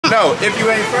No, if you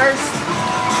ain't first,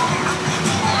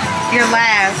 you're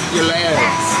last. You're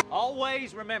last.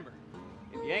 Always remember,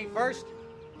 if you ain't first,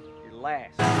 you're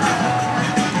last.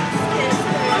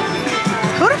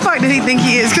 Who the fuck does he think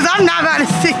he is? Because I'm not about to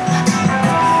see.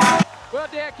 Well,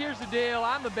 Dick, here's the deal.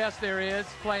 I'm the best there is,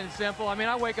 plain and simple. I mean,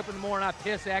 I wake up in the morning, I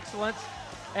piss excellence,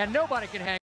 and nobody can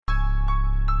hang.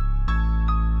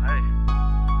 Hey.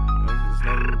 It's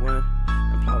never to win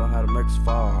and plot on how to make us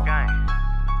fall. Gang.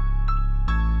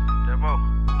 Devo,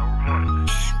 no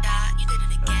remorse. You did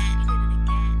it again.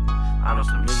 I know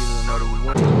some niggas that know that we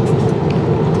win.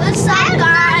 What's up,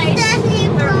 guys?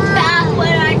 We're back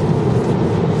with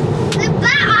we're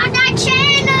back on our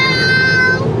channel.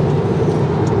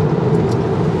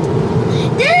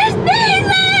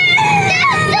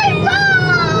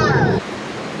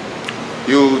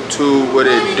 YouTube, what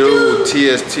it do?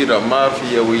 TST the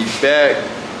Mafia, we back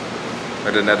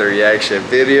with another reaction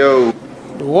video.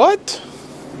 What?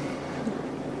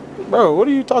 Bro, what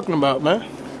are you talking about, man?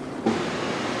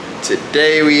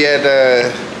 Today we at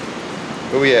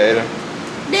where we at, Ada?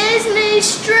 Disney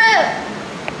Strip.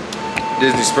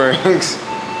 Disney Springs.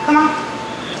 Come on.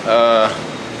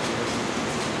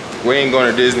 We ain't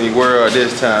going to Disney World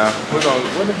this time. We're going,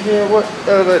 what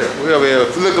elevator? We over here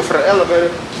looking for the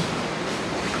elevator.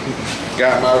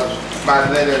 Got my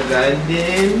letter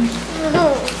London.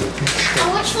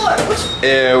 Which floor?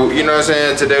 And you know what I'm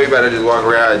saying? Today we better just walk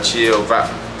around and chill.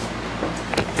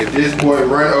 If this boy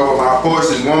run over my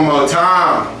horses one more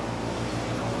time.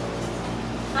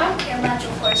 I don't care about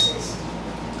your horses.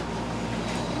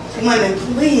 London,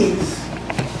 please.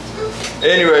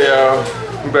 Anyway, y'all,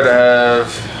 we better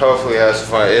hopefully have some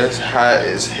fun. It's hot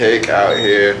as heck out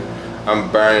here.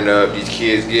 I'm burning up. These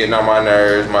kids getting on my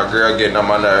nerves. My girl getting on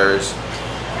my nerves.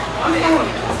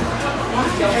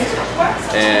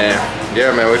 And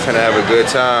yeah, man, we're finna have a good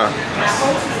time.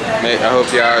 I hope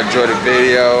y'all enjoy the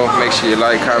video. Make sure you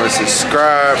like, comment,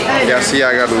 subscribe. Y'all see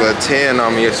I got a little 10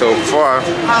 on me so far.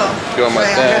 Doing my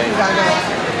thing.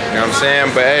 You know what I'm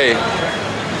saying? But hey,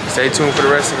 stay tuned for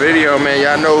the rest of the video, man.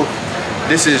 Y'all know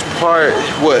this is part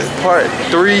 3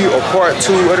 or part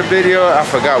 2 of the video. I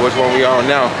forgot which one we on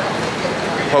now.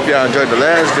 Hope y'all enjoyed the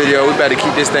last video. We better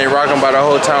keep this thing rocking by the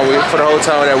whole time for the whole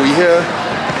time that we here.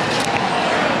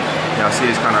 Y'all see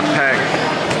it's kind of packed.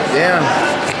 Damn.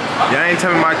 Y'all ain't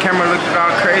tell me my camera looked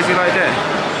all crazy like that.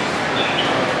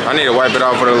 I need to wipe it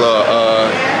off with a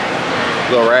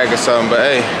little rag or something. But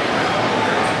hey,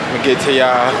 I'm gonna get to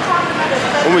y'all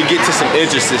when we get to some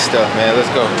interesting stuff, man. Let's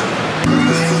go.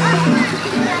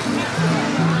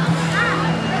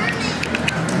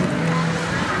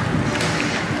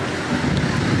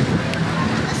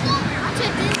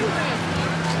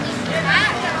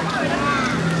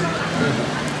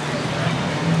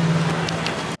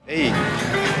 Hey,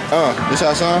 this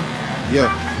our song? Yeah.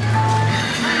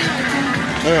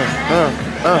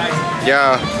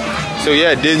 Yeah. So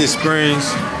yeah, Disney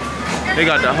Springs. They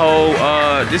got the whole,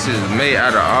 this is made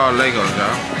out of all Legos,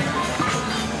 y'all.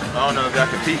 I don't know if y'all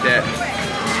can peep that.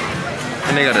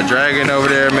 And they got a dragon over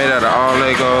there made out of all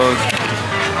Legos.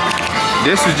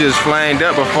 This was just flamed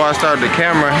up before I started the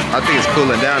camera. I think it's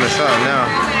cooling down or something now.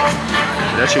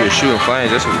 That shit was shooting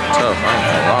flames. That shit was tough. I ain't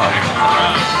gonna lie.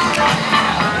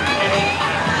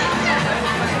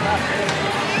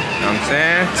 You know what I'm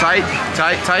saying? Tight.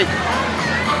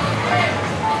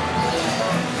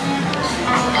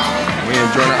 We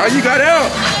enjoying it. Oh, you got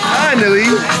out! Finally!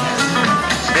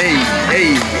 Hey,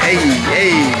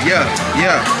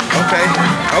 yeah. Okay,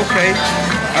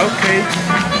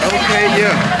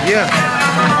 yeah.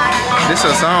 This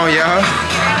a song, y'all.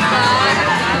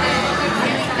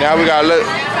 Now we gotta look.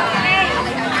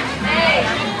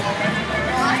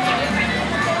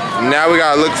 Now we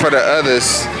gotta look for the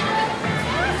others.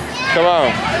 Come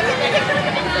on.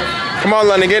 Come on,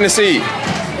 London, get in the seat.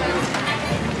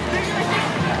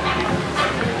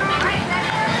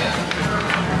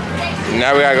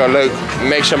 Now we gotta go look,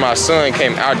 make sure my son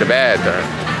came out the bathroom.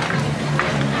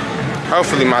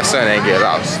 Hopefully my son ain't get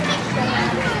lost.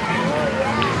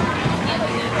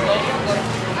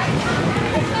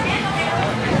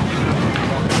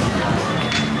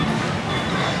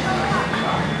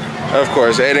 Of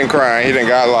course, Aiden crying, he done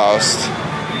got lost.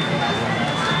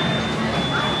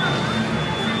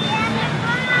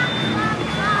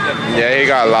 Yeah, he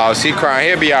got lost. He crying.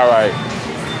 He'll be all right.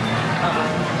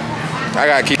 I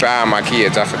gotta keep an eye on my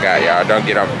kids. I forgot, y'all. Don't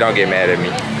get mad at me.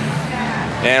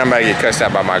 And I'm about to get cussed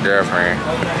out by my girlfriend.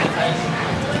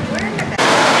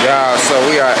 Y'all, so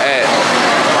we are at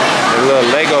the little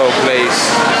Lego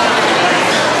place.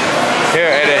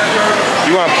 Here, Eddie.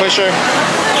 You want to push her?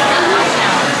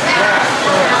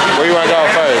 Where you want to go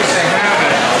first?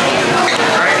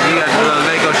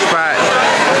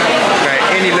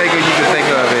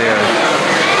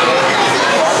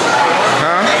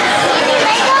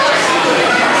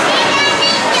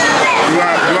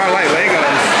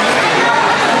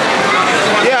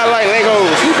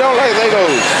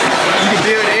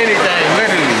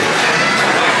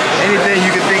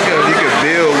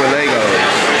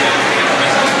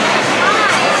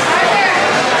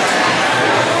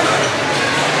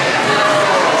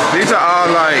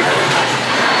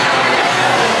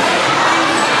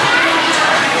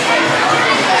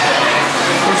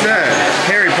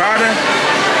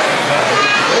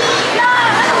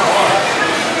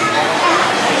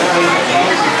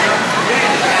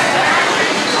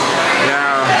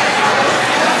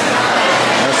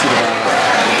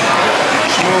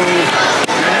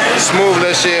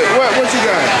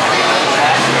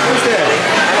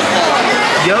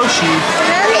 sushi.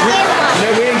 Another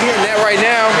No, we ain't getting that right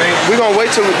now. We gonna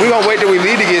wait till we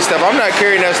leave to get stuff. I'm not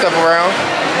carrying that stuff around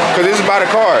because this is by the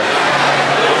car.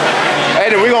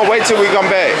 Hey, then we gonna wait till we come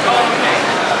back,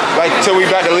 like till we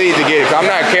about to leave to get it. I'm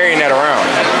not carrying that around.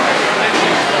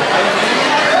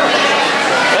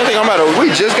 I think I'm about to. We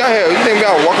just got here. You think we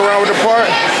gotta walk around with the part?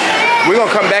 We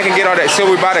gonna come back and get all that. So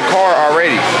we by the car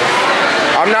already.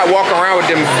 I'm not walking around with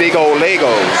them big old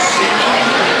Legos.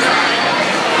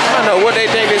 I don't know what they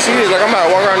think this is. Like, I'm about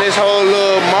to walk around this whole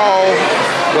little mall,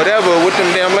 whatever, with them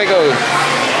damn Legos.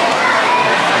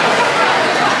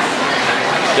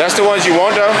 That's the ones you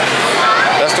want, though?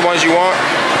 That's the ones you want?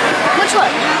 Which one?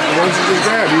 The ones you just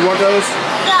grabbed. You want those?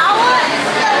 Yeah, I want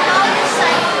the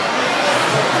side.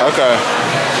 Okay.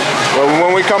 Well,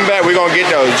 when we come back, we're going to get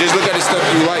those. Just look at the stuff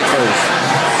you like first.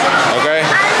 Okay?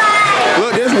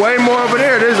 Look, there's way more over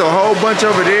there. There's a whole bunch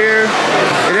over there.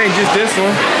 It ain't just this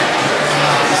one.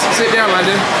 Sit down,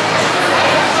 London.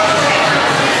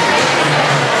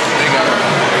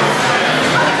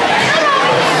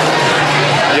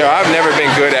 Yo, I've never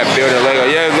been good at building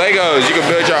Legos. Yeah, Legos, you can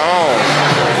build your own.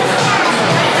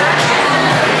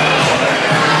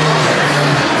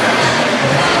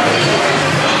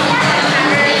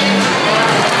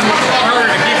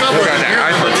 Look at that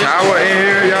Eiffel Tower in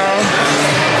here, y'all.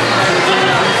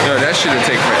 Yo, that should've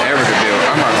taken forever to build.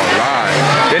 I'm not gonna lie.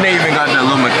 Then they even got that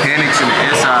little mechanics in the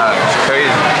inside. It's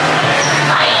crazy.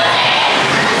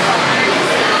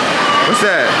 What's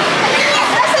that?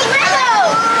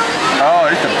 Oh,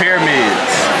 it's the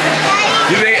pyramids.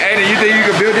 You think, Aiden, you think you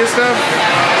can build this stuff?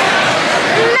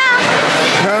 No.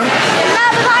 Huh? No,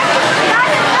 but I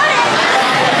can build it.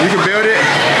 You can build it?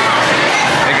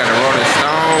 They got the Rolling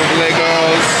Stone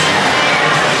Legos.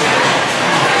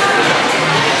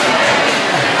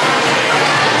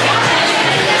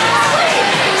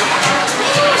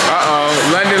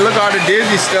 London, look at all the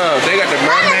Disney stuff. They got the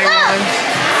mermaid ones.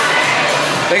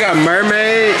 They got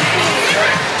mermaid.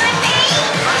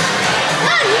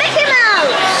 Look, Mickey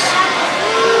Mouse.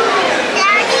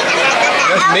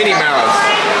 That's Minnie Mouse.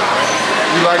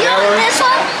 You like that one? This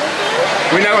one?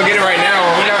 We're not gonna get it right now.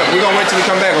 We're gonna wait till we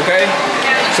come back, okay?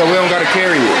 So we don't gotta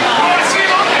carry it.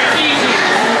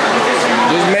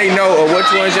 Just make note of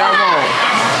which ones y'all want.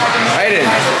 Aiden,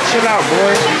 chill out,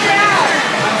 boy.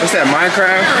 What's that,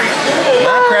 Minecraft?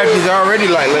 Minecraft is already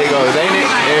like Legos, ain't it?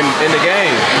 In the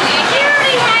game.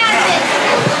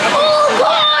 Oh,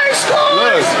 cars!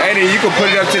 Look, Aiden, you can put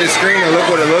it up to the screen and look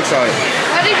what it looks like.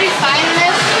 Where did you find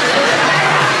this?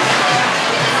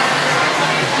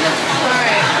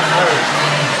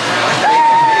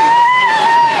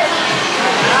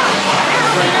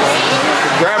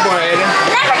 Grab one, Aiden.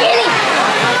 Lamborghini!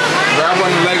 Grab one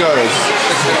of the Legos.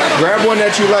 Grab one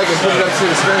that you like and put it up to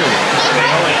the screen.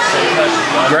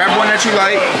 Grab one that you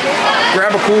like.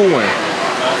 Grab a cool one.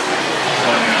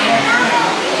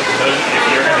 If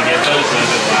you're going to get those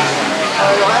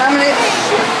are the last.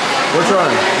 Which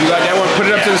one? You like that one? Put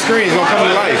it up to the screen. It's going to come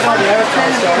to life. Look,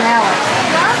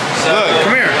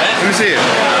 come here. Let me see it.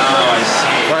 Oh, I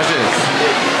see. Watch this.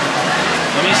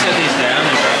 Let me set these down.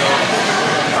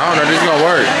 I don't know. This is going to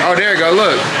work. Oh, there you go.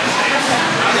 Look.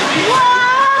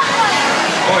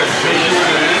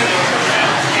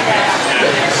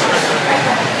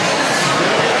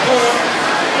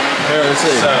 Here, let's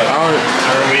see.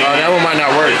 That one might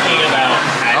not work.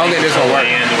 I don't think this will work.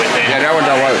 Yeah, that one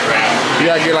don't work.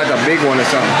 You gotta get like a big one or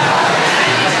something.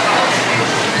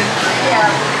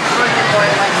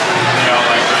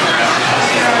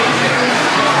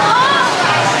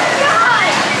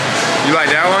 You like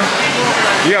that one?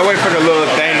 You gotta wait for the little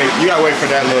thing to, you gotta wait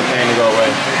for that little thing to go away.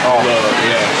 Oh,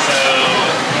 yeah.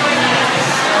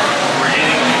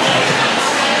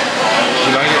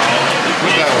 You like it?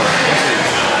 What's that one?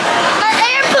 An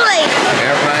airplane!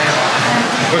 Airplane?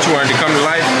 What you wanted to come to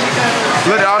life?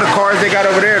 Look at all the cars they got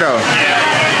over there though.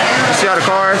 You see all the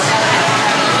cars?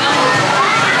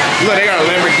 Look, they got a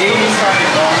Lamborghini.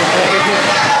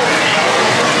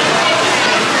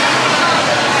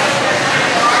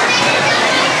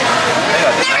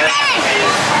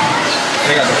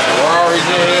 They got the Ferraris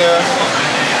in here.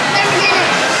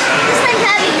 This thing's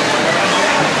heavy.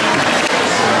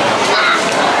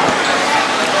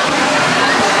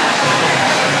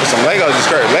 Some Legos is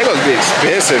crazy. Legos be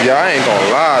expensive, y'all. I ain't gonna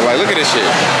lie. Like, look at this shit.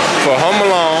 For Home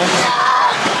Alone.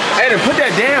 Hey, then put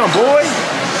that down, boy.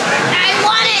 I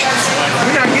want it.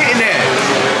 We're not getting that.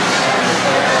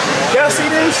 Y'all see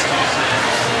this?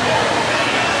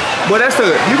 Well, that's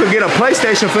the. You could get a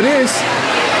PlayStation for this.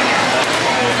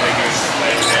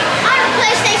 I want a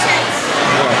PlayStation.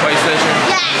 You want a PlayStation?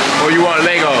 Yeah. Or you want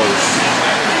Legos?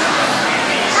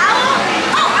 I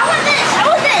want this. I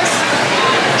want this.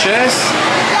 Chill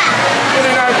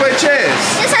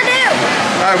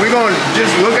Alright, we're gonna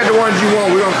just look at the ones you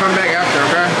want. We're gonna come back after,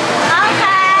 okay?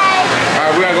 Okay.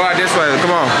 Alright, we're gonna go out this way.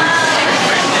 Come on.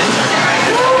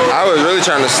 I was really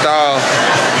trying to stay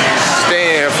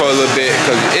in here for a little bit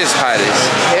because it's hot as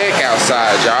heck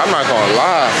outside, y'all. I'm not gonna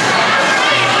lie.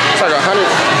 It's like 100.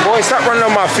 Boy, stop running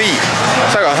on my feet.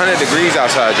 It's like 100 degrees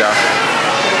outside, y'all.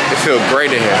 It feels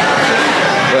great in here.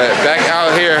 But back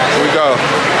out here we go.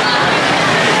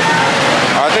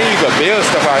 I think you could build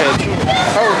stuff out here too.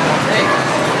 Oh, hey.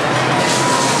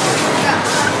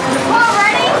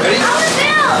 Ready?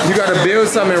 You gotta build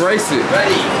something and race it.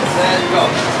 Ready, set, go.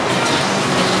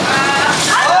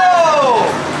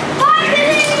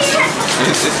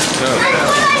 It's tough.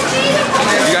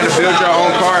 You gotta build your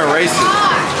own car and race it.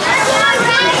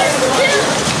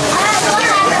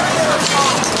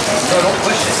 No, don't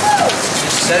push it.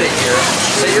 Set it here.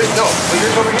 Set yours, no, put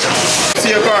yours over here. See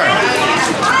your car.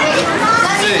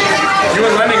 See, you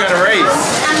and Lenny gotta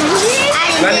race.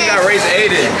 Lenny gotta race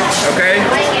Aiden, okay?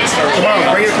 Come on,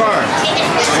 bring your car.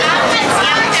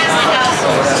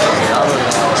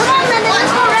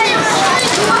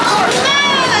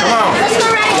 Come on.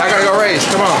 Y'all gotta go race.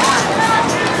 Come on.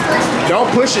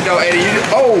 Don't push it though, Aiden.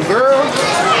 Oh, girl.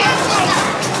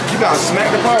 You gotta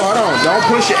smack the pole. Hold on. Don't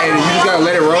push it, Aiden. You just gotta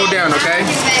let it roll down, okay?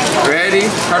 Ready?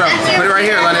 Hold on. Put it right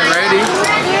here, London. Ready?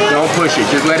 Don't push it.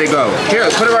 Just let it go. Here,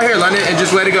 put it right here, London, and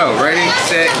just let it go. Ready,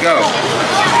 set, go.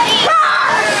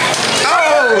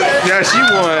 Oh! Yeah, she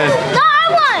won. No, I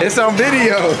won. It's on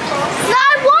video. No,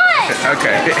 I won.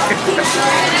 Okay.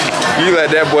 You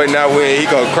let that boy not win, he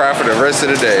gonna cry for the rest of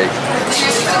the day.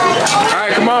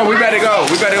 Alright, come on, we better go.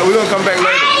 We're gonna come back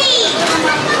later.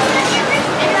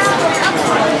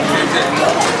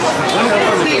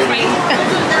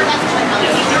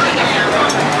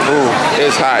 Ooh,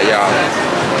 it's hot, y'all.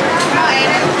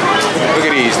 Look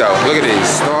at these though. Look at these.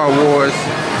 Star Wars.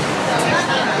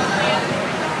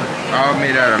 All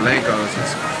made out of Legos.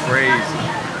 It's crazy.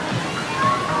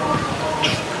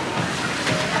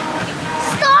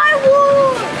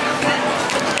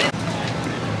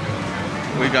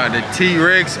 We got the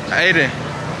T-Rex. Aiden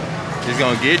is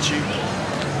gonna get you.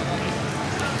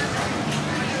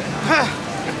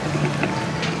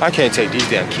 I can't take these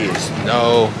damn kids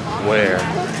nowhere.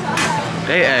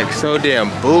 They act so damn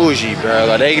bougie, bro.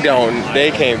 Like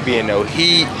they can't be in no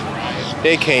heat.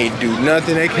 They can't do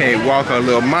nothing. They can't walk a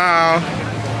little mile.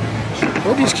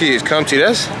 What these kids come to?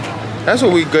 That's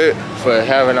what we good for,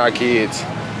 having our kids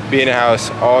be in the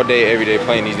house all day, every day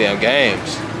playing these damn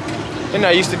games. They're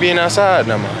not used to being outside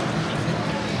no more.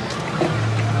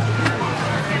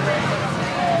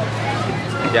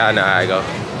 Yeah, I know how I go.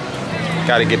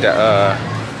 Gotta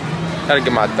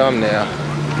get my thumbnail.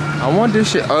 I want this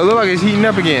shit. Oh, it look like it's heating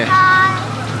up again.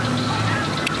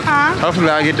 Huh? Hopefully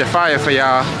I get the fire for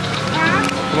y'all.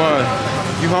 Come on.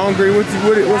 You hungry?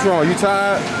 What's wrong? You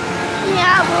tired?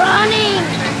 Yeah, I'm running.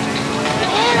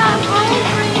 And I'm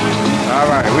hungry. All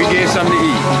right, we get something to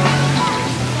eat.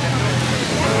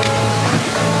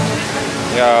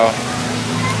 Yo,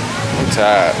 I'm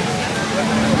tired.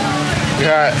 You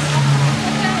hot?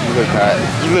 You look hot.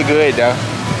 You look good though.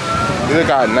 You look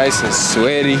all nice and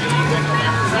sweaty.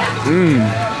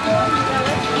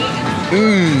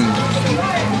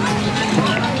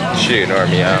 She ignored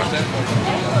me out.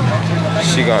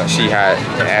 She hot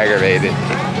and aggravated.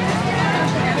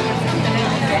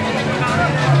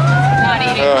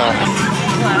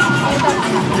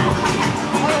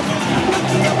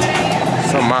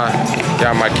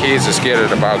 My kids are scared of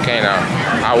the volcano.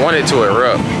 I want it to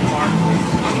erupt.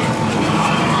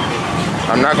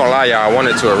 I'm not gonna lie, y'all. I want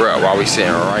it to erupt while we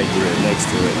sitting right here next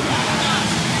to it.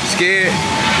 Scared?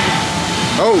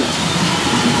 Oh.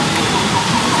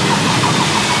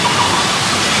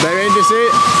 Baby, ain't this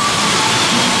it?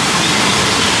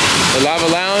 The lava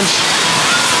lounge?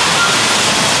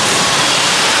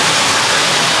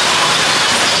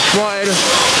 Come on, Ada.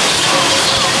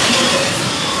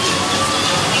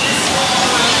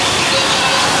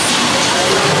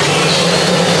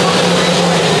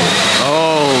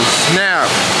 Oh, snap.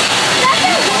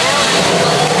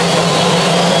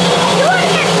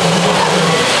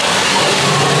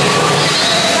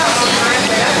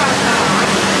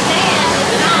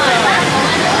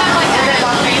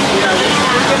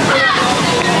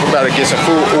 We're about to get some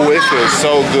food. Ooh, it feels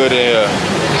so good in here.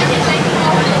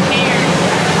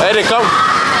 Hey, they come.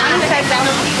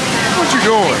 What you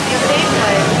doing?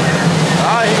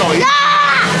 Ah, he gonna eat.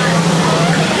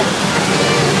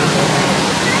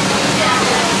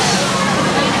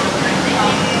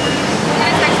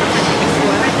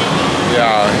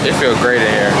 Yeah, it feels great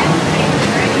in here.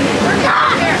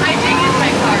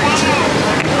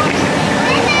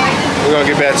 We're gonna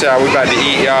get back to y'all. We about to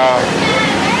eat, y'all.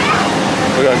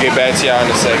 We're gonna get back to y'all in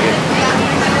a second.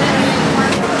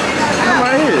 Come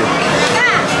right here.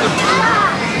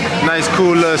 Nice,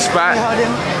 cool little spot.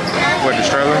 What, the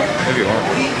stroller? If you want.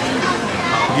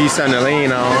 Give you something to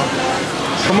lean on.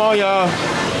 Come on, y'all.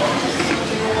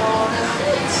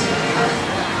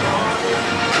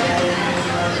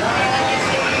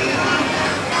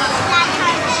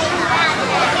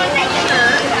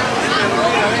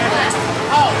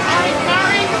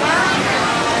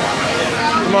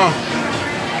 Come on.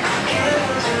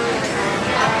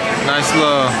 Nice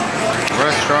little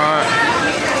restaurant.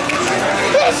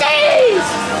 Fishies!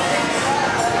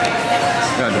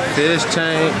 Got the fish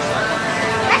tank.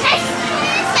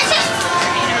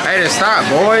 Hey, then stop,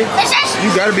 boy. You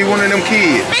gotta be one of them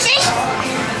kids. Fishies!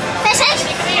 Fishies!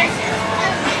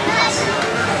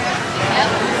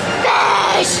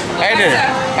 Fish! Aiden,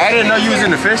 I didn't know you was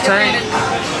in the fish tank.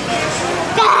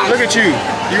 Look at you.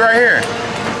 You right here.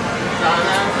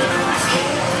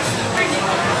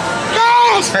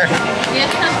 Fish!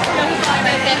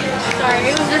 Sorry,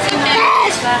 it was just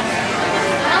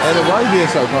Aiden, why you being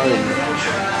so crazy?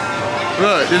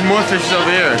 Look, there's more fishes over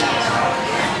here.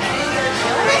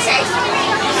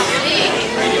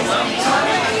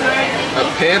 A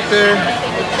panther?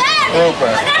 Look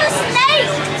at a snake!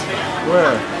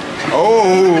 Where?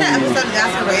 Oh!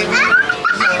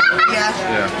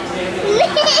 Yeah.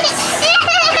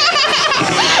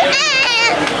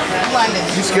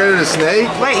 You scared of the snake?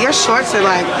 Wait, your shorts are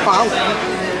like falling.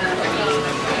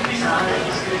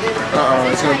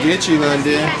 It's gonna get you,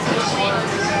 London.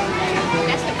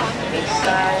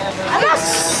 I'm not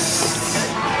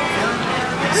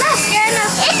scared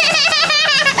of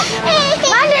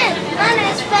London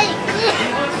is fake.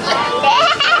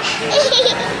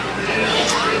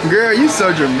 Girl, you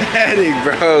so dramatic,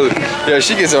 bro. Yeah,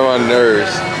 she gets on my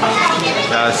nerves.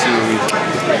 Y'all see what we...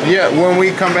 Yeah, when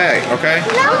we come back, okay?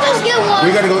 No, just get one.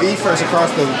 We gotta go eat first across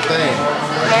the thing.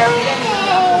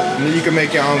 And then you can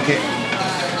make your own cake.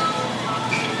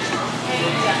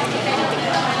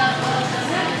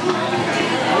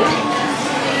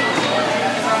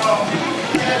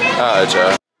 Alright,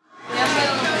 y'all.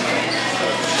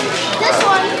 This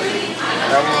one.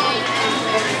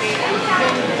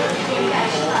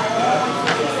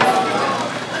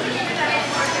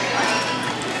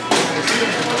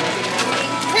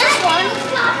 This one.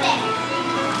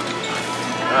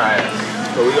 Alright.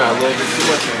 So we got a little bit too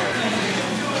much in here.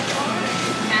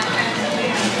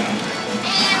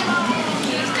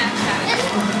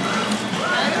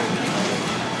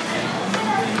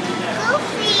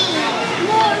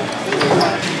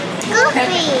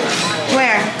 Goofy.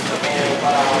 Where?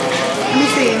 Let me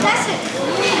see. That's it.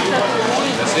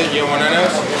 That's it? You want one of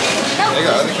those? They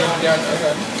got other candy down there.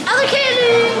 Okay. Other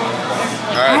candy.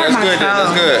 Alright, that's good then.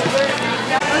 That's good.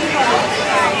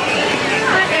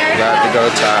 Got to go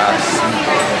ties.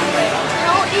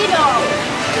 Don't eat them.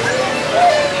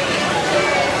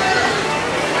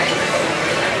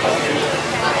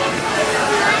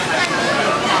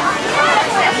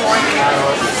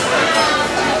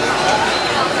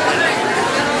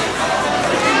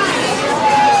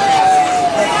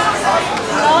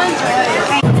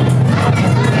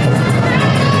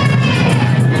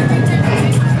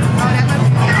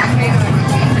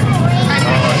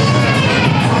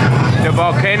 The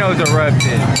volcano's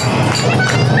erupted.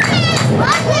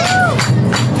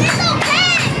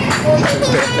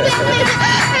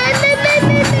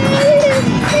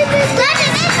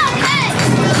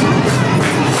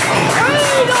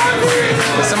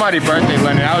 It's somebody's birthday,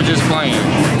 Lennon. I was just playing.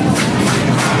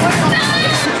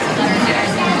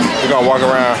 We're gonna walk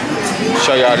around,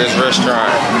 show y'all this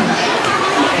restaurant.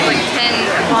 like 10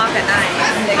 o'clock at night.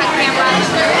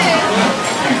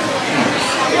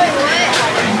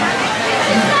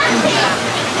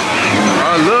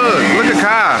 Oh, look at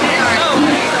Kai.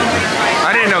 I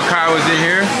didn't know Kai was in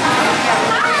here.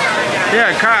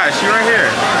 Yeah, Kai, she right here.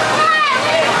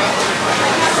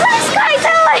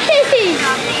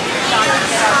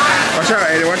 Watch out,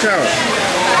 Aiden, watch out.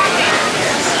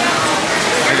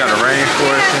 They got a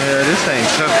rainforest in here. This thing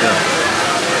tough though.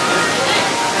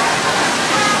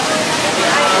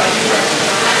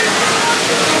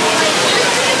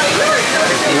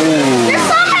 Ooh. There's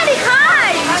so many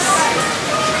pies.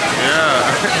 Yeah.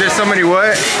 There's so many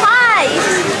what? Pies.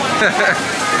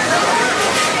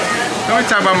 Let me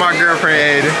talk about my girlfriend,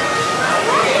 Aiden.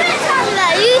 What are you talking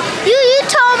about? You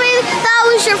told me that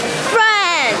was your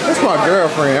friend. That's my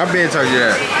girlfriend. I've been told you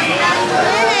that.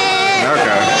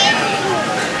 Okay.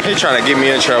 He trying to get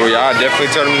me in trouble, y'all. I definitely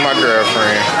told him my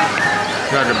girlfriend.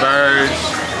 Got the birds.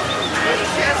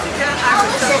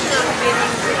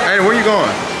 Hey, where you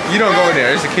going? You don't go in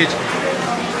there. It's the kitchen.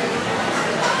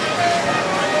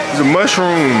 a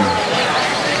mushroom.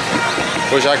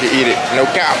 Wish I could eat it. No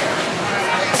cap.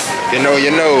 You know,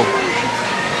 you know.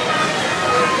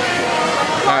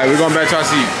 Alright, we're going back to our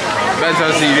seat. Back to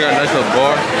our seat. You got a nice little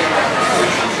bar.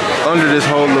 Under this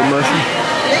whole little mushroom.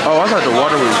 Oh, I thought the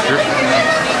water was dripping.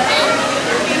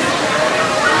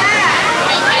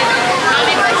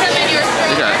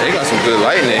 They got some good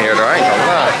lighting in here though, I ain't gonna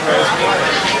lie.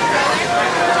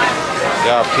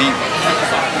 Y'all peep.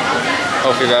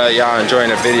 Hopefully y'all enjoying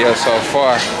the video so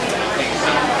far.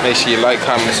 Make sure you like,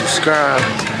 comment, and subscribe.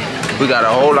 We got a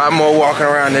whole lot more walking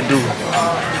around to do.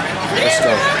 Let's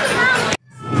go.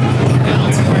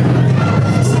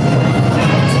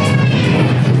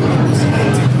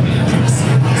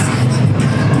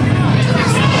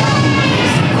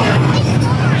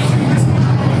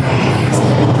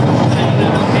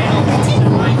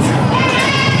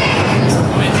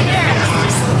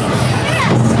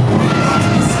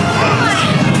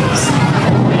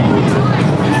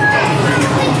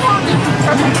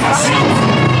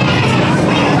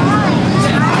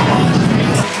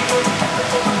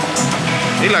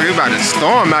 Like it's about to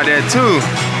storm out there too.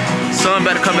 Sun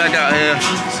about to come back out here,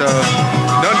 so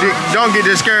don't get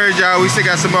discouraged, y'all. We still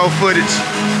got some more footage.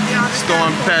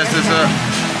 Storm passed us up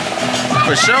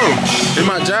for sure. It's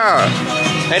my job,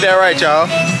 ain't that right, y'all?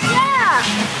 Yeah.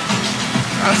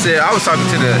 I was talking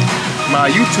to my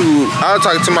YouTube. I was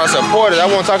talking to my supporters. I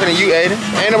wasn't talking to you, Aiden.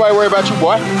 Ain't nobody worried about you,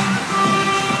 boy.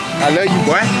 I love you,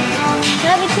 boy.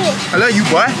 Love you too. I love you,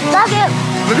 boy. Love you.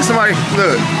 Look at somebody.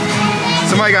 Look.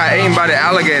 Somebody got eaten by the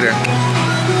alligator.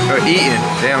 Or eaten.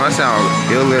 Damn, that sounds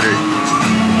illiterate.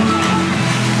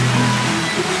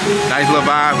 Nice little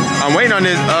vibe. I'm waiting on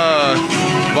this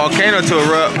volcano to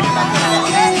erupt.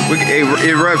 It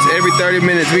erupts every 30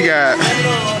 minutes. We got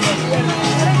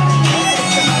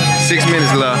 6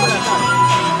 minutes left.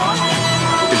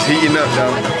 It's heating up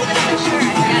though.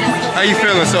 How you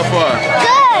feeling so far?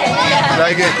 Good.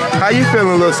 Like it? How you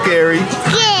feeling, a little scary?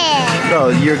 Yeah.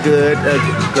 Oh, you're good?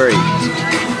 Great.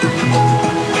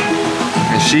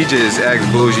 And she just acts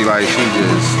bougie like she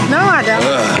just... No, I don't.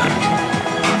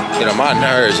 Get on my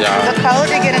nerves, y'all. The code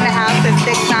to get in the house is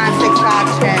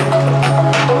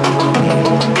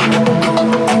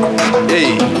 696510.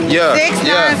 Hey, yeah.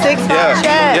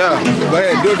 696510. Yeah. Go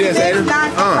ahead, do this, Aiden.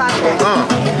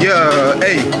 Yeah,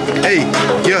 hey,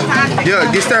 yeah,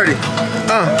 get started.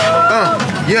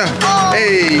 Yeah.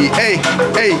 Hey,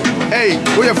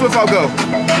 where your flip flop go?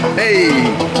 Hey,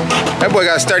 that boy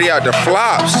got sturdy out the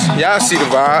flops. Y'all see the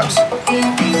vibes.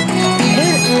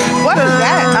 What is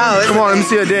that? Oh, come on, let me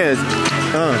see her dance.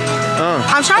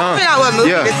 I'm trying to figure out what movie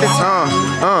this is.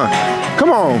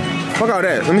 Come on, fuck all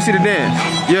that. Let me see the dance.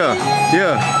 Yeah.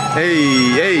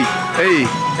 Hey.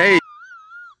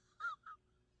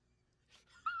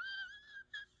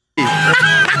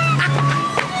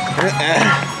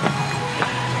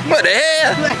 What the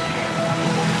hell?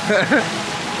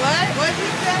 What'd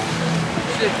you say?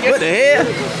 What the hell?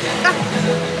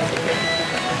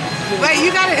 Wait,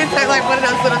 you gotta insert like one of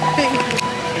those little things.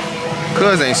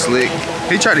 Cuz ain't slick.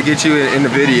 He tried to get you in the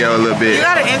video a little bit. You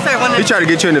gotta insert one of He tried to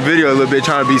get you in the video a little bit,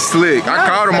 trying to be slick. I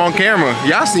caught him on camera.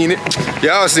 Y'all seen it.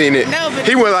 Y'all seen it. No, but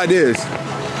he went like this.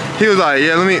 He was like,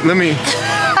 yeah, let me.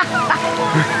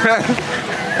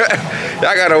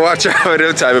 Y'all gotta watch out for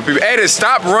them type of people. Aiden,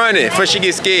 stop running before she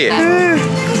gets scared.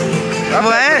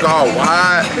 What? All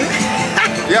wide.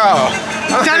 Y'all.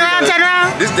 Turn around.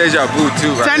 This deja vu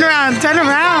too, right? Turn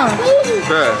around.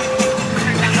 Bruh.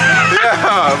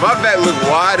 Yeah, my back look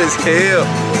wide as hell.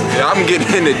 Yeah, I'm getting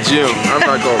in the gym. I'm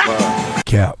not gonna lie.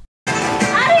 Cap. I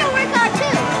didn't work out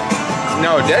too.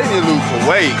 No, Daddy need to lose some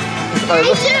weight.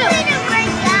 Me too.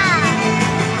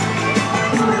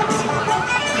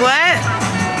 What?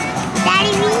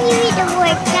 Daddy, we need to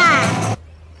work out.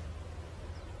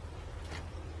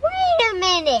 Wait a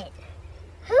minute.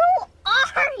 Who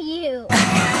are you?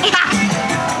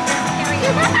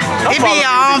 It be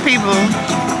your own people.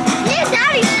 Yeah,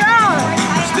 Daddy's strong.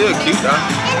 Still cute, though.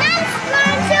 And I'm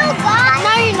strong too, God.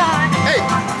 No, you're not. Hey.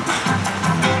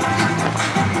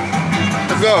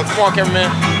 Let's go. Come on, cameraman.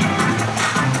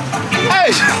 Hey.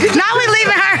 Now we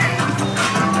leaving her.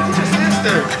 It's your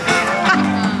sister. I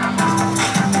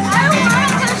don't want to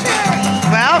push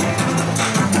her. Well.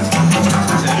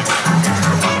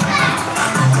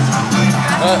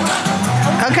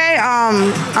 Okay,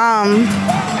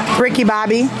 Ricky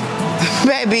Bobby,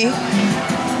 baby,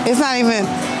 it's not even,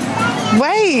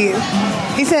 wait,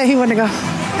 he said he wanted to go.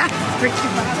 Ricky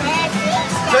Bobby.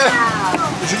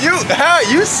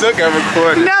 You suck at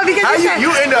recording. No, because how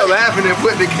you end up laughing and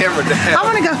putting the camera down. I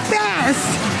want to go fast.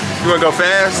 You want to go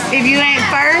fast? If you ain't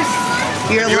first,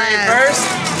 you're You last. ain't first?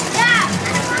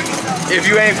 If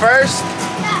you ain't first?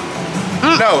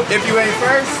 No, if you ain't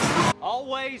first?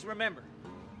 Always remember,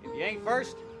 if you ain't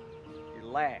first, you're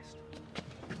last.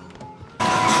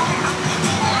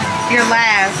 You're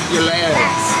last. You're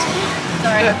last.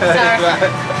 Sorry.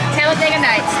 Talladega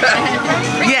Nights.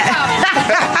 Yeah.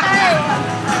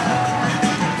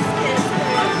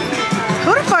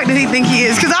 Who the fuck did he think he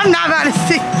is? Because I'm not about to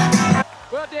see.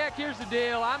 Well, Dick, here's the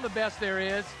deal. I'm the best there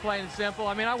is, plain and simple.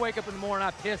 I mean, I wake up in the morning,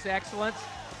 I piss excellence,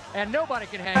 and nobody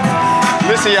can hang.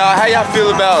 Listen, y'all, how y'all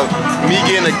feel about me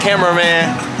getting a cameraman?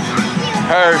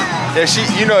 Her, if she,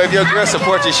 you know, if your girl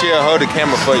supports you, she'll hold the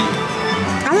camera for you.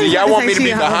 Do y'all want me to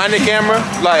be behind the camera,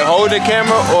 like hold the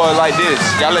camera, or like this?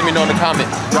 Y'all let me know in the comment.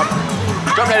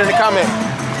 Drop that in the comment.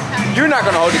 You're not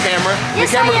gonna hold the camera.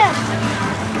 Yes, the camera. I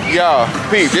am. Y'all,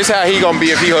 peep, this how he gonna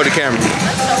be if he hold the camera.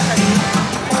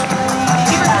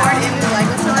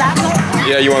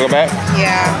 Yeah, you wanna go back?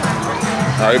 Yeah.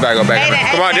 Oh, you better go back.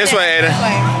 Aiden, Come on, this way, Aiden.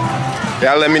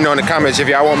 Y'all let me know in the comments if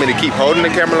y'all want me to keep holding the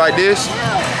camera like this.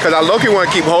 Cause I low-key wanna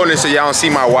keep holding it so y'all don't see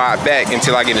my wide back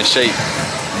until I get in shape.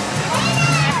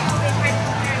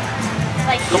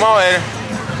 Come on, Aiden.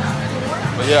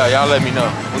 But yeah, y'all let me know.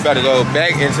 We better go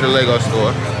back into the Lego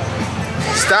store.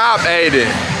 Stop, Aiden.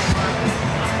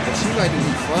 She like to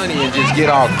be funny and just get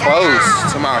all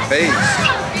close to my face.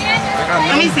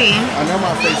 Let me see. I know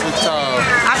my face looks tall.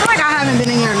 I feel like I haven't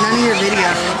been in none of your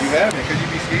videos. You haven't, because you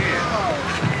be scared.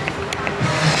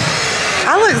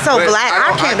 I look so black.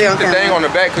 I can't be on the thing camera. on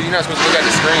the back because you're not supposed to look at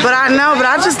the screen. But I know, but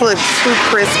I just look too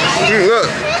crisp. Look.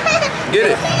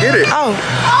 Get it. Get it. Oh.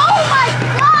 Oh my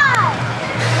God!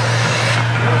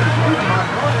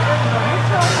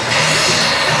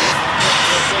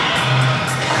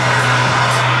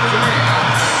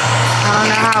 I don't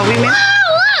know how we met.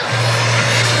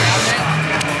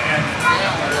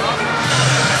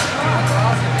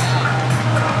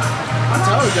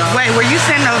 Wait, were you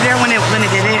sitting over there when it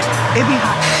did it? It'd be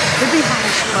hot. It'd be hot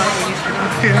as fuck when you sit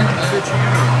over here.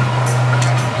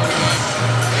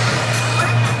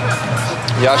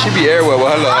 Y'all, she be everywhere with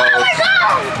her little Oh my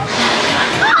God!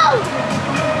 Oh!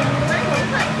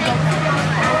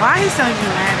 Why are you so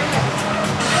dramatic?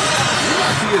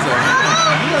 Oh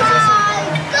my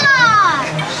God!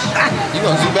 You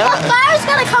gonna zoom The out? fire's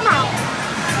gonna come out.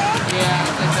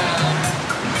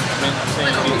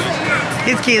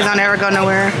 His kids don't ever go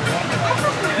nowhere.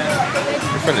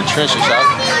 We're from the trenches, y'all.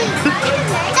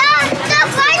 The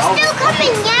fire's still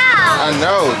coming out. I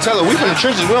know. Tell her, we from the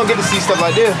trenches. We don't get to see stuff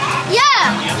like this. Yeah,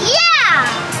 yeah.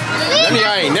 None of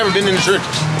y'all ain't never been in the trenches.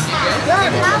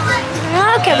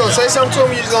 Okay. You gonna say something to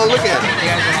them, you just gonna look at them.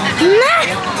 Nah.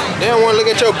 They don't wanna look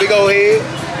at your big old head.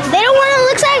 They don't want to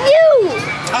look like you.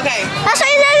 Okay. That's why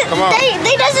Come on.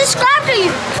 they don't subscribe to you.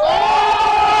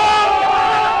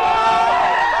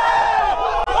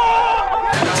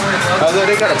 Oh, look,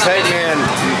 they got a Pac-Man,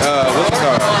 what's it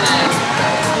called?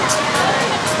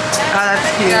 Oh, that's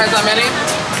cute. Guys, how many?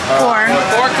 4.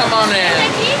 4, come on in.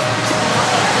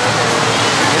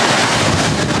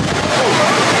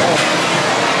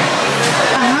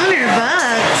 $100.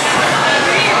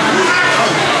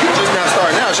 Just now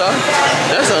starting out, Sean.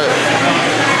 That's a...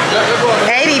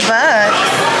 80 bucks.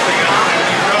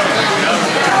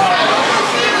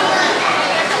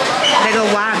 They go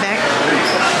wide back.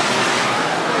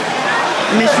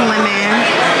 Michelin Man.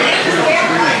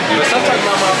 But stop talking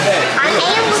about my back.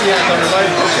 You see how it's on the light?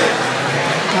 Okay.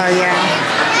 Oh, yeah.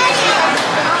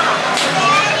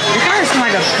 Your car is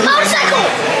like a... Motorcycle!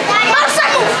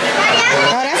 Motorcycle!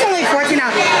 Oh, that's only $14.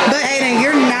 But, Aiden,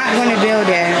 you're not going to build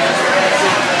that.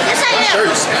 Yes, I am.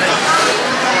 Shirt is skinny.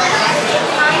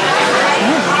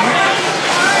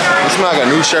 It smells like a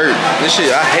new shirt. This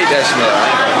shit, I hate that smell.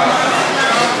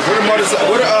 Where the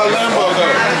Lambo go?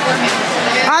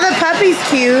 Oh, the puppy's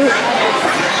cute.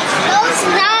 No, it's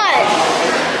not.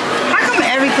 How come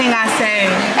everything I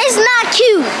say? It's not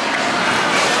cute.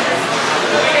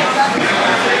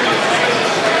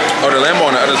 Oh, the Lambo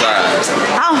on the other side.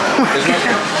 Oh,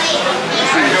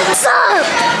 What's up?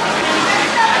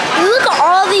 Look at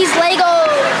all these Legos.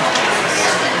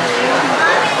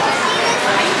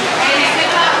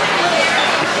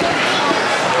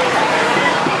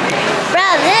 Bro,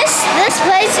 this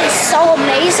place is so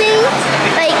amazing.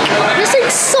 Like, there's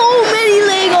like so many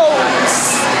Legos.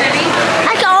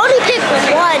 I can only pick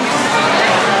one.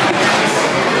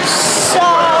 So,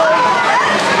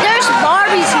 there's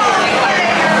Barbies here.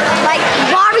 Like,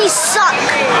 Barbies suck.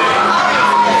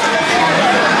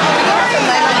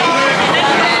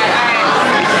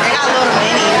 they got little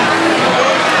minis.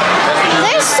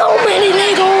 There's so many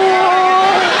Legos.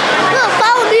 Look,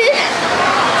 follow me.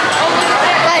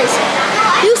 Guys,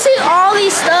 you see all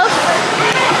these stuff?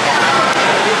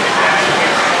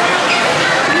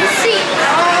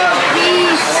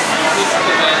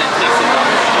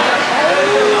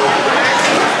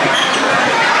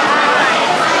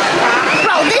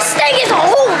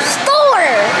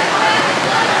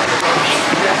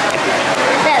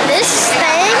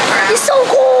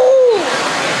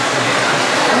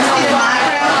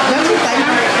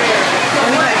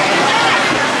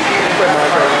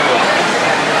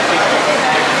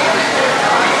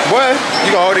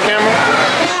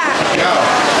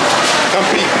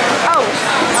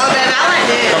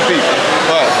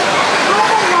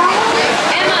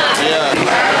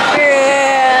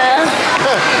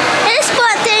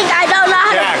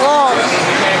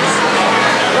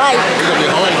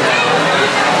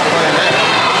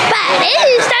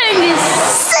 thing is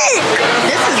sick.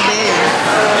 This is big.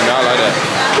 I know, I like that.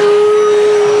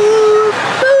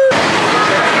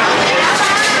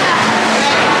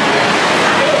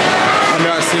 I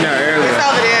know I seen that earlier. It's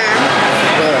over there.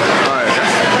 Alright,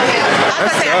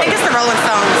 I think it's the Rolling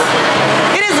Stones.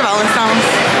 It is the Rolling Stones.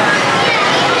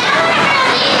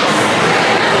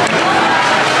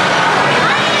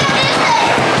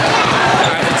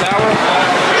 Eiffel Tower?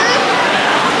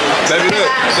 Baby,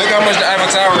 look how much the Eiffel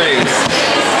Tower is.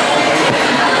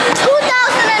 $2,099.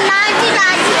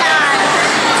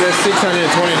 Just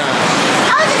 $629.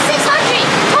 How is it $629?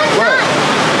 What?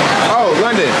 Oh,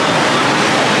 London.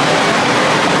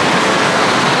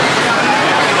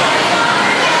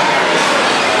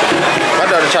 My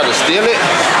daughter tried to steal it,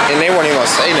 and they weren't even gonna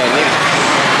say nothing.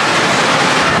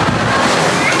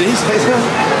 Did he say something?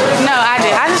 No, I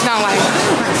did. I just don't like it.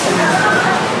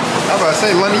 I was about to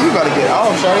say, London, you gotta get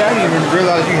off, shorty. I didn't even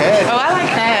realize you had. Oh, I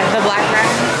like that. The black wrap.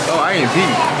 Oh, I ain't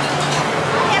beat.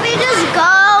 Can we just go?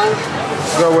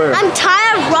 Go where? I'm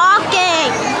tired of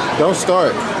rocking. Don't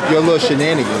start your little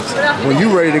shenanigans. When you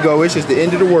ready to go, it's just the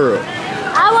end of the world.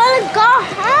 I want to go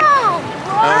home.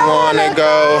 I wanna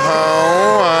go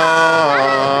home.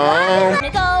 I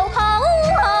go home.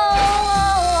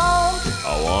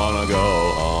 I wanna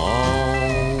go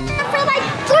home. For like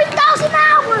 3,000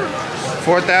 hours.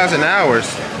 4,000 hours.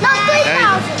 Not 3,000.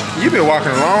 Hey, you've been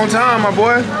walking a long time, my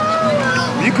boy.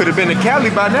 You could have been to Cali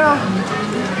by now.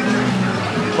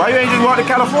 Why you ain't just walk to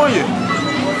California?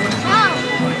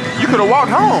 You could have walked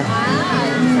home.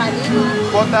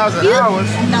 4,000 hours.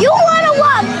 You want to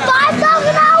walk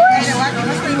 5,000 hours?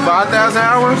 5,000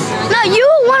 hours? No, you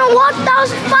want to walk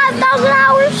 5,000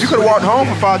 hours? You could have walked home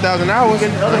for 5,000 hours. I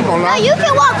ain't gonna No, lie. you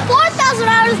can walk 4,000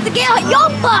 hours to get your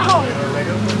butt home.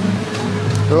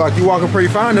 Look like you walking pretty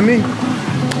fine to me.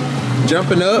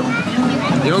 Jumping up.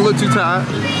 You don't look too tired.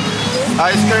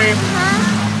 Ice cream?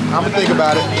 I'm gonna think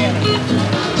about it.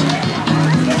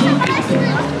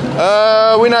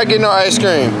 We're not getting no ice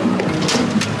cream.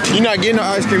 You're not getting no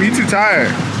ice cream. You too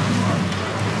tired.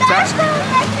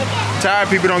 Tired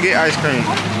people don't get ice cream.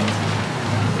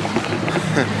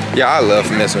 Yeah, I love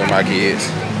messing with my kids.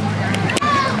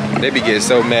 They be getting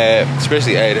so mad,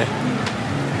 especially Aiden.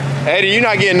 Aiden, you're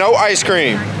not getting no ice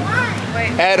cream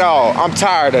at all. I'm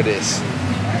tired of this.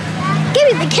 Give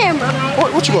me the camera.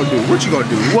 What you gonna do? What you gonna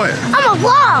do? What? I'm a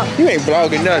vlog. You ain't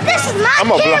vlogging nothing. This is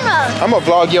my camera. I'm gonna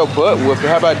vlog your butt whooping.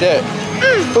 How about that?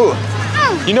 Ooh.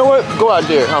 You know what? Go out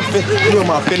there. I'm doing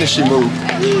my finishing move.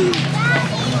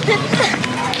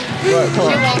 Right, come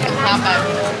on.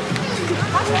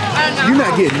 You're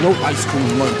not getting no ice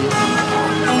cream, London.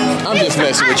 I'm just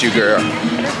messing with you, girl.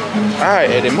 All right,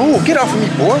 Eddie, move. Get off of me,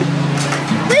 boy.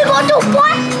 What you gonna do,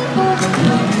 boy?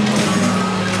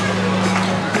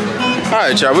 All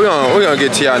right, y'all. We're gonna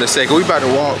get to y'all in a second. We about to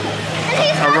walk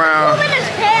around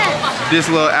this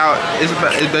little it's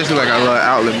basically like a little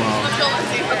outlet mall.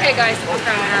 Okay, guys.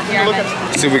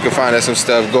 See if we can find us some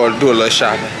stuff. Go do a little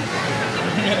shopping.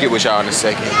 Get with y'all in a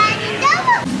second.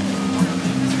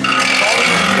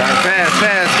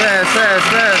 Fast.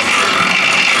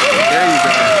 There you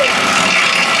go.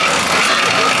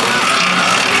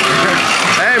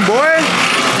 Hey, boy.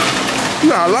 You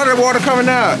got a lot of water coming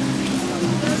out.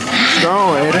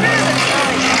 Strong, Ada.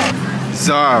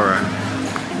 Zara.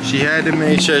 She had to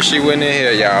make sure she went in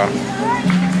here, y'all.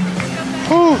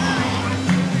 Whew.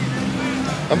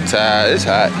 I'm tired. It's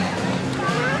hot.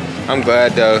 I'm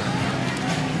glad, though.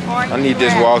 I need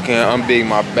this walking. I'm big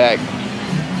my back.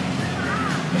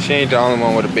 She ain't the only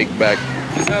one with a big back.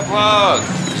 What's up, vlog?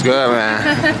 It's good, man.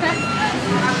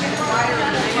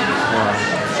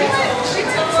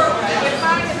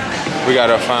 We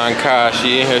gotta find Kai.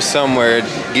 She in here somewhere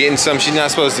getting something she's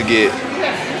not supposed to get.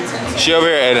 She over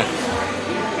here, Ada.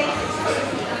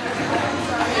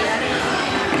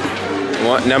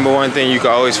 Number one thing you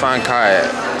can always find Kai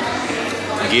at.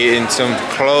 Getting some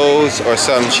clothes or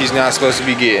something she's not supposed to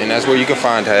be getting. That's where you can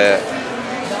find her at.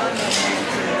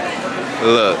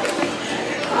 Look.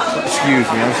 Excuse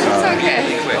me, I'm sorry. It's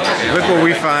okay. Look where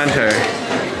we find her.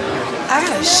 I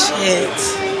got a shit.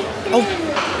 Oh,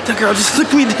 the girl just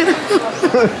looked me down.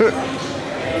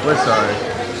 We're sorry.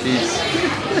 She's...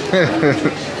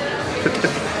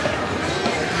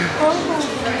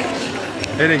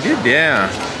 Hey, then get down.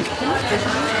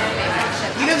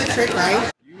 You know the trick,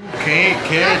 right? You can't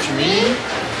catch me.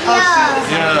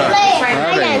 Yeah.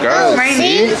 Raining. Go.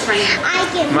 Raining.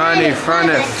 Money in front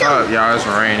of fuck, y'all. It's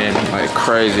raining like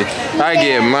crazy. I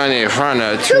get money in front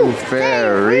of two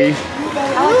fairy.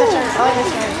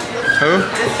 Who?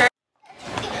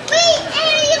 Wait,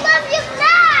 Annie, you love your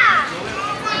dad.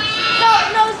 No,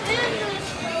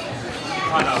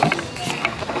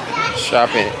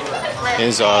 shopping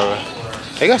in Zara.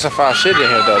 They got some fire shit in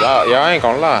here though. Y'all ain't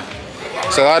gonna lie.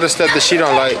 It's a lot of stuff that she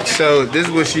don't like. So this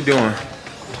is what she doing.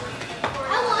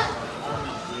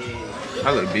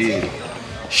 I look big.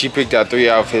 She picked out 3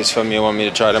 outfits for me and want me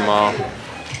to try them on.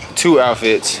 2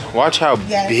 outfits. Watch how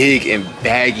big and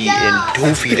baggy and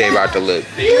doofy they about to look.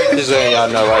 Just letting y'all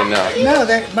know right now. No,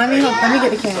 let me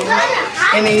get the camera.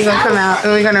 And then you're gonna come out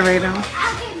and we're gonna rate them.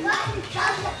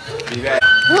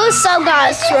 What's up,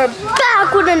 guys? We're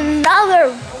back with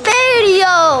another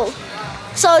video.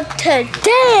 So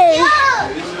today,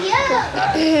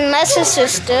 my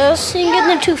sister's still singing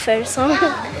the Too Faced song.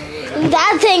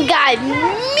 That thing got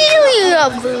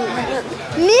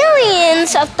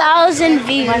millions of thousand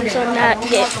views on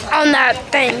that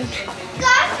thing.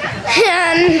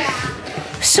 And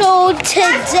so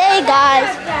today,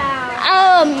 guys,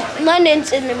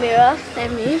 London's in the mirror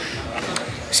and me.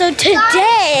 So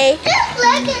today,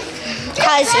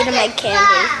 Kai's eating my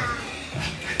candy.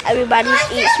 Everybody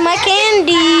eats my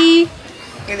candy.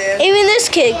 Even this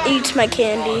kid eats my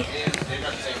candy.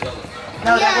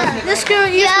 No, This girl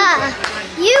eats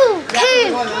you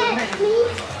can.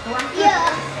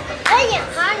 Yeah. I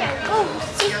get money. Oh,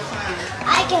 see.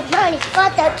 I get money for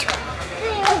that.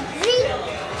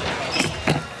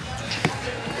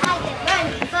 I get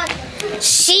money for that.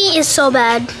 She is so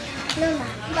bad. No, no.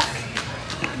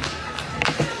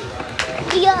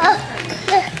 Yeah.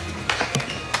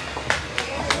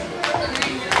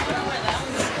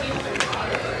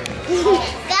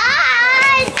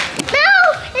 Guys, no,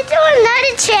 it's on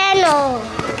another channel.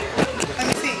 let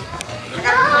me see.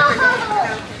 No.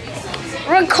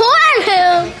 Record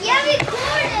him. Yeah,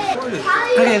 record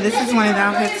it. Okay, this is one of the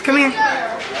outfits. Come here.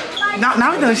 Not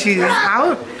with those shoes. I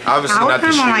would Obviously not the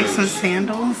put on like shoes. some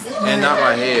sandals. And not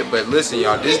my head, but listen,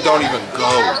 y'all, this don't even go.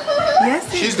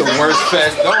 Yes, She's the worst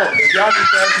fast. Don't. If y'all need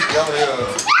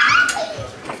fast,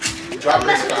 drop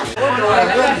this down.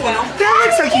 that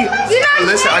looks so cute.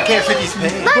 Listen, I can't fit these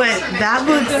pants. But that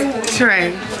looks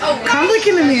Trey. Come look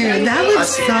in the mirror. That looks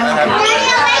so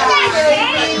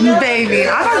baby.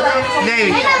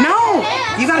 Baby. No.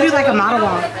 You gotta do like a model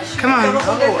walk. Come on.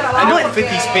 I don't fit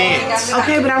these pants.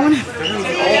 Okay, but I wanna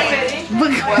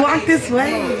walk this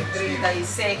way.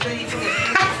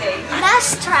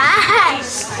 That's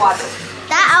trash.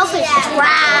 That outfit's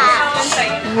trash.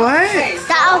 What?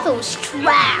 That outfit was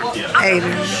trash.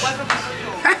 Aiden.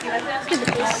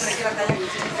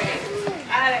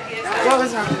 What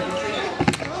was wrong?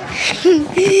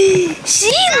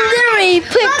 She literally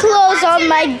put clothes on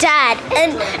my dad,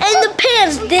 and the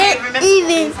pants didn't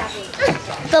even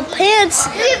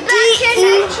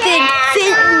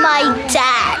fit my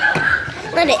dad.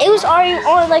 It was already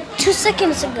on like 2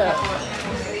 seconds ago.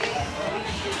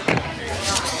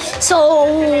 So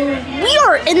we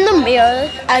are in the mirror,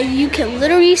 as you can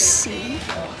literally see.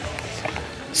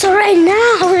 So right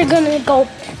now we're gonna go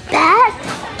back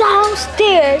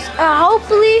downstairs and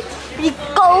hopefully we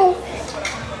go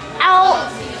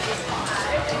out.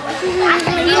 You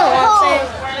know what I'm saying?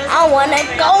 I wanna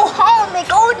go home and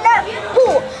go in that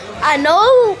pool. I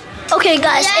know. Okay,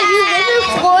 guys, if you live in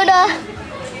Florida,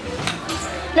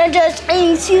 not just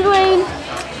ain't see the rain.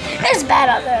 It's bad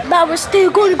out there, but we're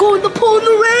still going to go in the pool in the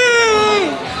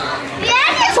rain.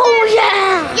 Yeah. Oh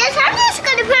yeah. Yes, I'm just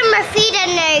gonna put my feet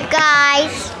in there,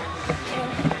 guys.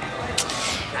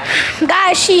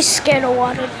 Guys, she's scared of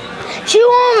water. She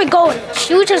won't even go in it.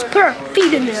 She would just put her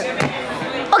feet in there.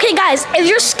 Okay, guys, if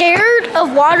you're scared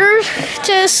of water, if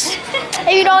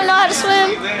you don't know how to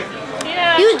swim,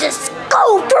 you just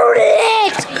go for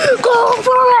it. Go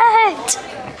for it.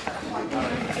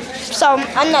 So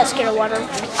I'm not scared of water.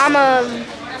 I'm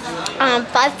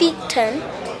 5'10".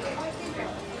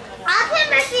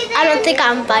 I don't think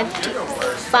I'm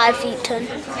 5'10". I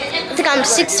think I'm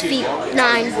 6'9".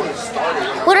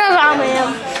 Whatever I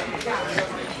am.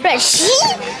 But she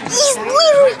is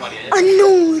literally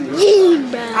annoying,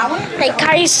 man. Like,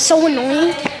 Kai is so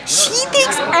annoying. She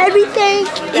thinks everything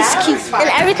is cute, and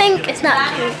everything is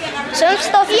not cute. Some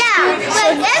stuff is cute,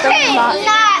 some stuff is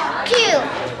not cute.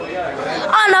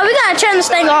 Oh no, we gotta turn this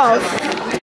thing off.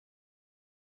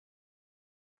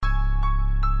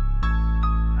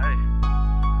 Hey,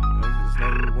 niggas know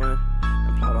we win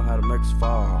and plot on how to make us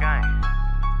fall.